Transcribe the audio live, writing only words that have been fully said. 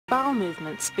Bowel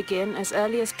movements begin as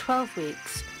early as 12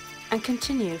 weeks and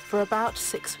continue for about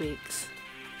 6 weeks.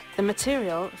 The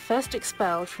material first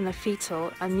expelled from the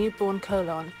fetal and newborn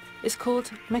colon is called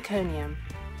meconium.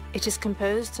 It is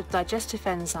composed of digestive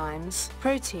enzymes,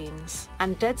 proteins,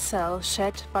 and dead cells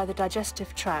shed by the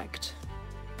digestive tract.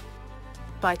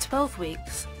 By 12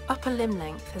 weeks, upper limb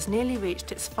length has nearly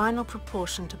reached its final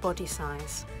proportion to body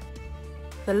size.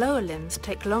 The lower limbs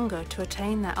take longer to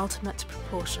attain their ultimate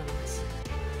proportions.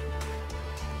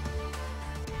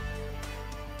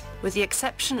 With the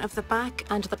exception of the back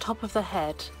and the top of the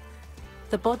head,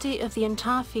 the body of the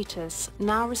entire fetus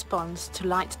now responds to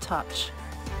light touch.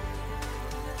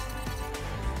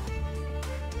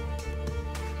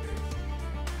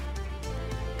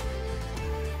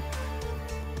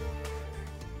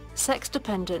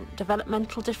 Sex-dependent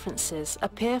developmental differences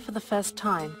appear for the first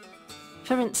time.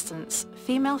 For instance,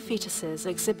 female fetuses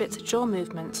exhibit jaw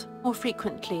movement more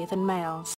frequently than males.